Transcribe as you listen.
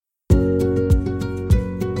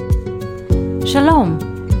Shalom,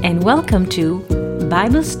 and welcome to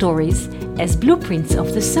Bible Stories as Blueprints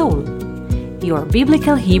of the Soul, your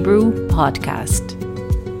Biblical Hebrew podcast.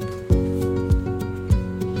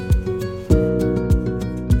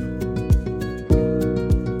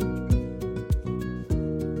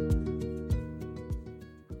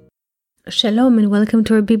 Shalom, and welcome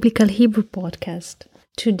to our Biblical Hebrew podcast.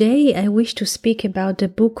 Today I wish to speak about the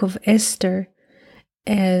book of Esther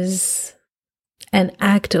as an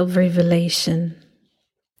act of revelation,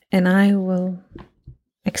 and I will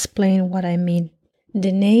explain what I mean.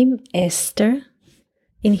 The name Esther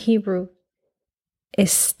in Hebrew,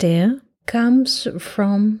 Esther, comes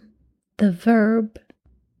from the verb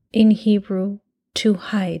in Hebrew to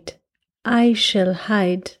hide. I shall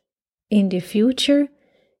hide in the future,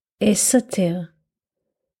 esater.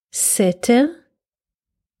 Seter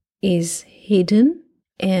is hidden,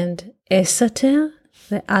 and esater,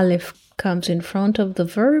 the aleph, comes in front of the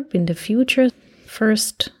verb in the future,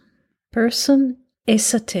 first person,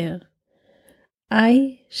 esater.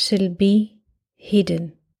 I shall be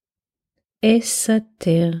hidden.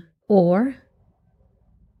 Esater, or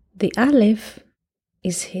the aleph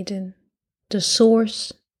is hidden. The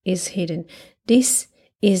source is hidden. This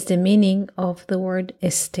is the meaning of the word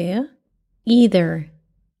Esther. Either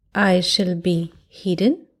I shall be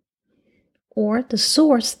hidden, or the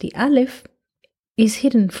source, the aleph, is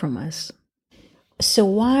hidden from us. So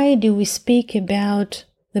why do we speak about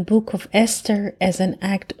the book of Esther as an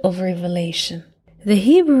act of revelation? The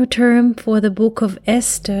Hebrew term for the book of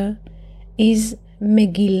Esther is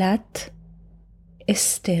Megillat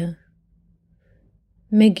Esther.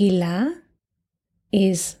 Megillah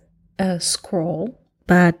is a scroll,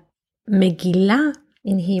 but Megillah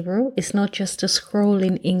in Hebrew is not just a scroll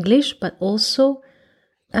in English, but also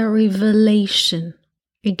a revelation.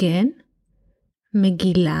 Again,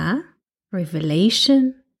 Megillah,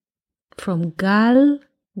 revelation, from Gal.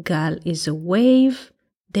 Gal is a wave.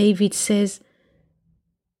 David says,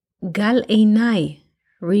 Gal einai,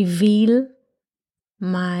 reveal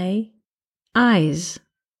my eyes.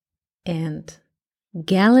 And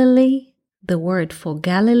Galilee, the word for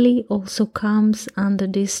Galilee, also comes under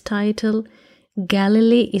this title.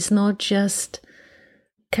 Galilee is not just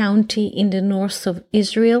county in the north of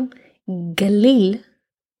Israel. Galil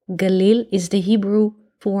is the Hebrew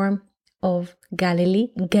form of Galilee.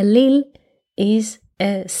 Galil is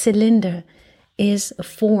a cylinder, is a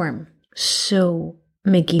form. So,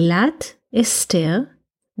 Megillat Esther,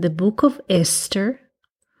 the book of Esther,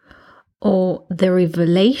 or the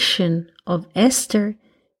revelation of Esther,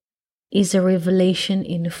 is a revelation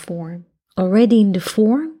in the form. Already in the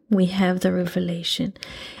form, we have the revelation,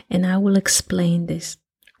 and I will explain this.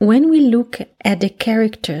 When we look at the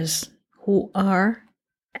characters who are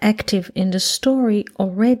active in the story,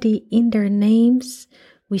 already in their names,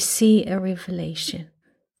 we see a revelation.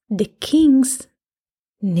 The king's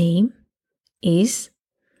name is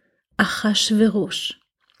Achashverosh.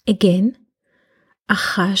 Again,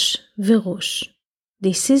 Achashverosh.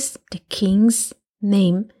 This is the king's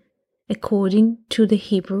name according to the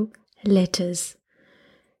Hebrew letters.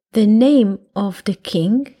 The name of the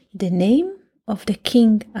king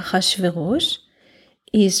Achashverosh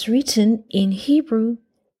is written in Hebrew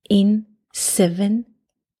in 7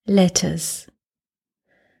 letters.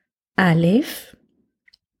 Aleph,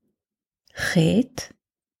 Chet,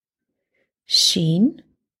 Shin,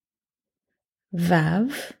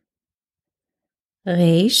 Vav,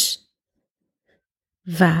 Resh,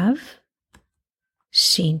 Vav,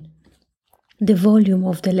 Shin. The volume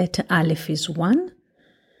of the letter Aleph is 1.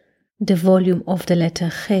 The volume of the letter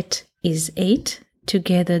Chet is 8.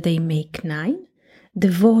 Together they make 9. The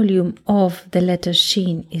volume of the letter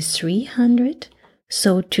Shin is 300.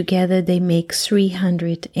 So together they make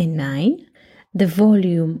 309. The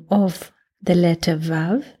volume of the letter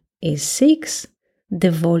Vav is 6. The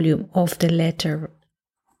volume of the letter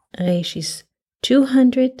Resh is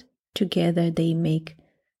 200. Together they make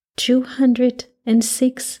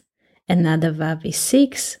 206. Another Vav is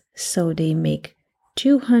 6, so they make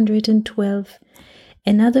 212.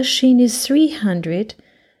 Another Shin is 300,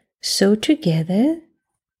 so together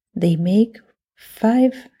they make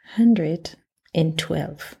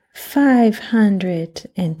 512.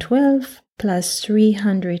 512 plus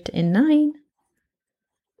 309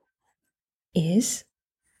 is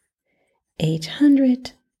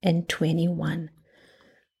 821.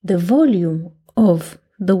 The volume of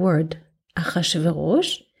the word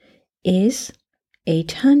Achashverosh is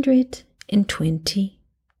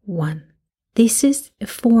 821. This is a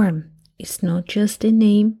form. It's not just a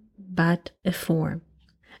name, but a form.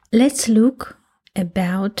 Let's look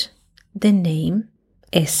about the name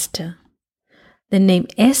Esther. The name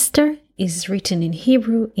Esther is written in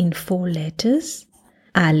Hebrew in 4 letters: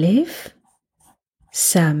 Aleph,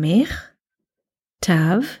 Samech,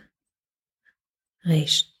 Tav,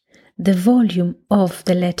 Resh. The volume of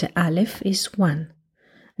the letter Aleph is 1.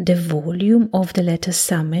 The volume of the letter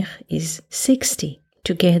Samech is 60.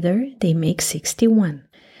 Together they make 61.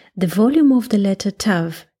 The volume of the letter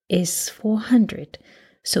Tav is 400.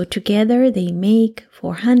 So together they make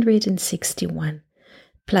 461.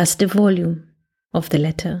 Plus the volume of the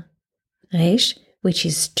letter Resh, which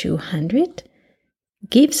is 200,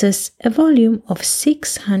 gives us a volume of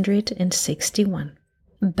 661.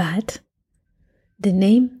 But the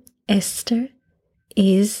name Esther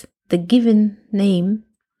is the given name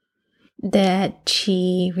that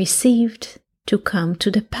she received to come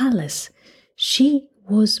to the palace. She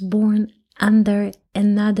was born under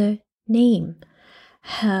another name.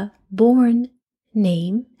 Her born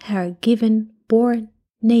name, her given born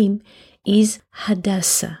name is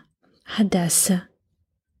Hadassah. Hadassah.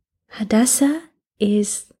 Hadassah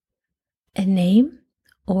is a name,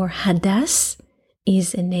 or Hadass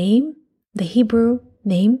is a name, the Hebrew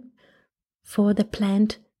name for the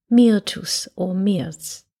plant myrtus or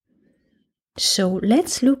myrts. So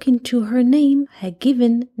let's look into her name, her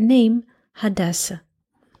given name, Hadassah.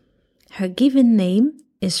 Her given name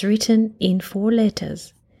is written in 4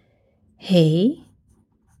 letters: He,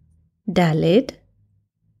 Daled,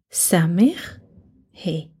 Samech,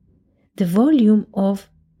 He. The volume of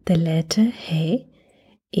the letter He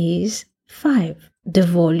is 5. The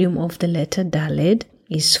volume of the letter Daled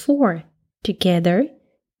is 4. Together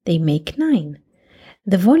they make 9.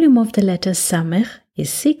 The volume of the letter Samech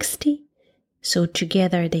is 60. So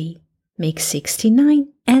together they make 69.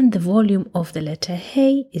 And the volume of the letter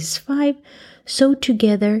He is 5. So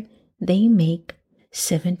together they make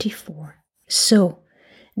 74. So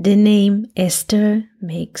the name Esther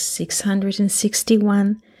makes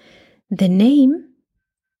 661. The name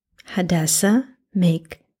Hadassah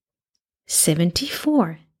make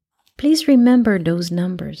 74. Please remember those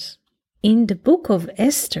numbers. In the book of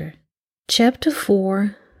Esther, chapter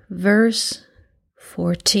 4, verse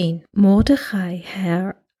 14, Mordechai,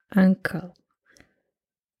 her uncle,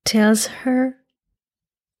 tells her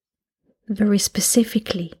very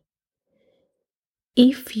specifically,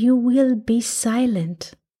 if you will be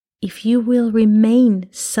silent, if you will remain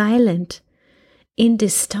silent in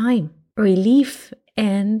this time, relief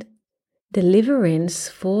and deliverance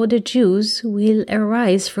for the Jews will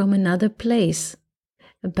arise from another place,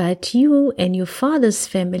 but you and your father's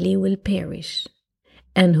family will perish.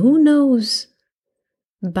 And who knows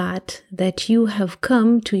but that you have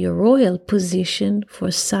come to your royal position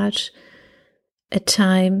for such a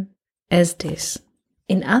time as this.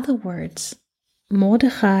 In other words,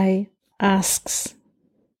 Mordechai asks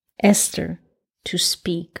Esther to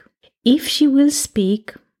speak. If she will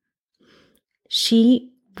speak,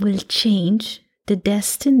 she will change the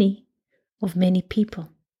destiny of many people.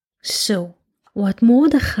 So, what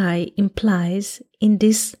Mordechai implies in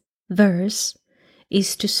this verse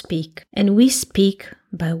is to speak, and we speak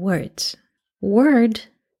by words. Word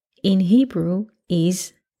in Hebrew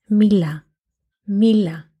is milah.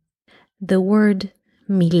 Milah. The word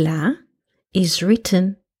milah is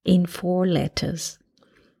written in 4 letters: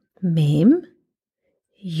 Mem,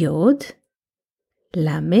 Yod,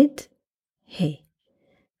 Lamed, He.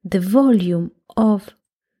 The volume of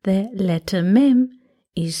the letter Mem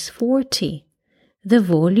is 40. The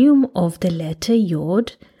volume of the letter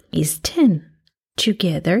Yod is 10.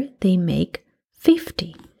 Together they make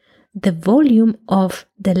 50. The volume of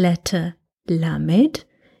the letter Lamed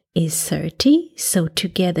is 30, so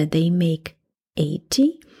together they make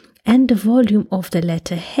 80. And the volume of the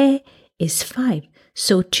letter He is 5.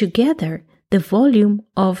 So together the volume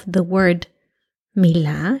of the word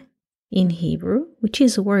milah in Hebrew, which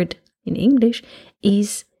is a word in English,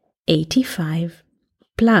 is 85,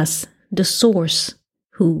 plus the source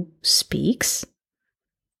who speaks,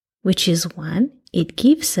 which is 1, it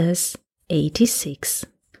gives us 86.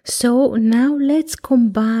 So now let's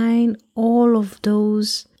combine all of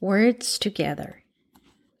those words together.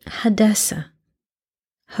 Hadassah,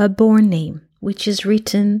 her born name, which is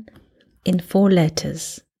written in 4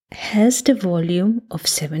 letters, has the volume of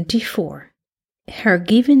 74. Her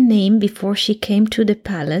given name before she came to the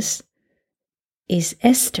palace is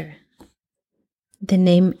Esther. The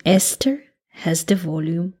name Esther has the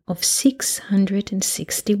volume of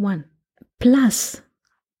 661, plus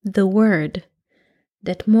the word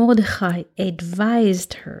that Mordechai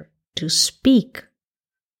advised her to speak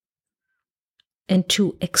and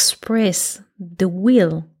to express the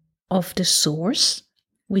will of the source,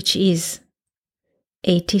 which is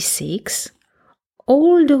 86.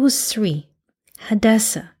 All those 3,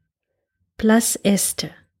 Hadassah, plus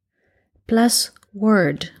Esther plus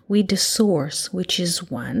word with the source, which is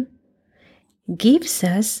 1, gives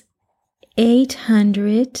us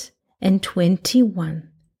 821,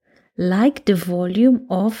 like the volume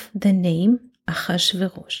of the name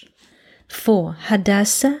Achashverosh. For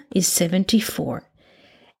Hadassah is 74.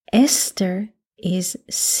 Esther is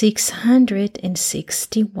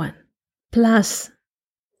 661. Plus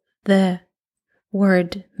the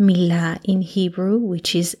word Milah in Hebrew,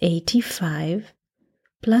 which is 85,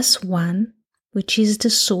 plus 1, which is the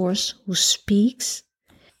source who speaks.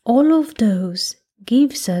 All of those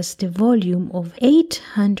gives us the volume of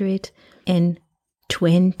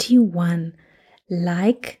 821,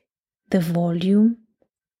 like the volume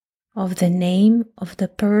of the name of the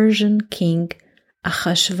Persian king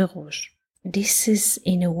Achashverosh. This is,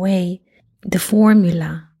 in a way, the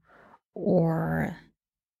formula or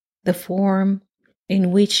the form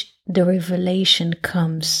in which the revelation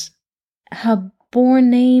comes. Her born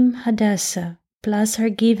name Hadassah, plus her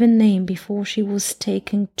given name before she was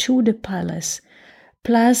taken to the palace,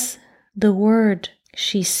 plus the word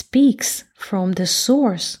she speaks from the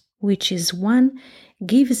source, which is 1,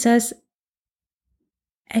 gives us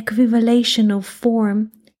equivalation of form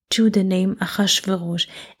to the name Achashverosh,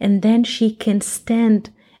 and then she can stand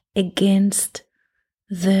against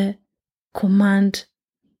the command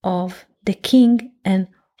of the king and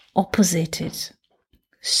opposite it.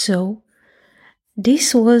 So,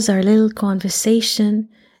 this was our little conversation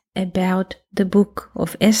about the book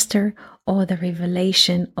of Esther or the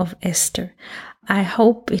revelation of Esther. I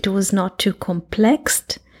hope it was not too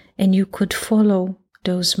complex and you could follow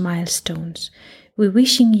those milestones. We're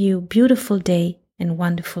wishing you a beautiful day and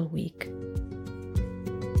wonderful week.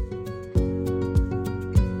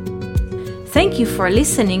 Thank you for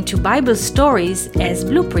listening to Bible Stories as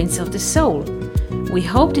Blueprints of the Soul. We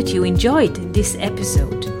hope that you enjoyed this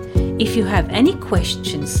episode. If you have any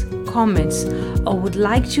questions, comments, or would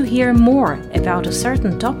like to hear more about a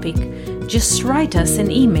certain topic, just write us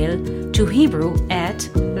an email to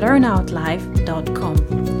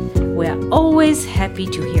hebrew@learnoutlive.com. We are always happy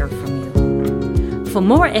to hear from you. For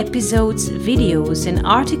more episodes, videos, and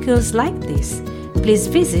articles like this, please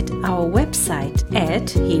visit our website at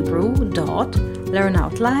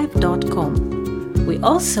hebrew.learnoutlive.com. We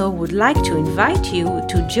also would like to invite you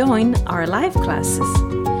to join our live classes.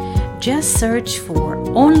 Just search for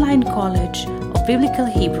Online College of Biblical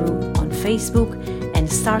Hebrew on Facebook and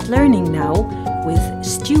start learning now with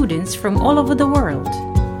students from all over the world.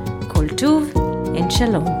 Kol Tuv and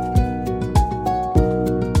Shalom.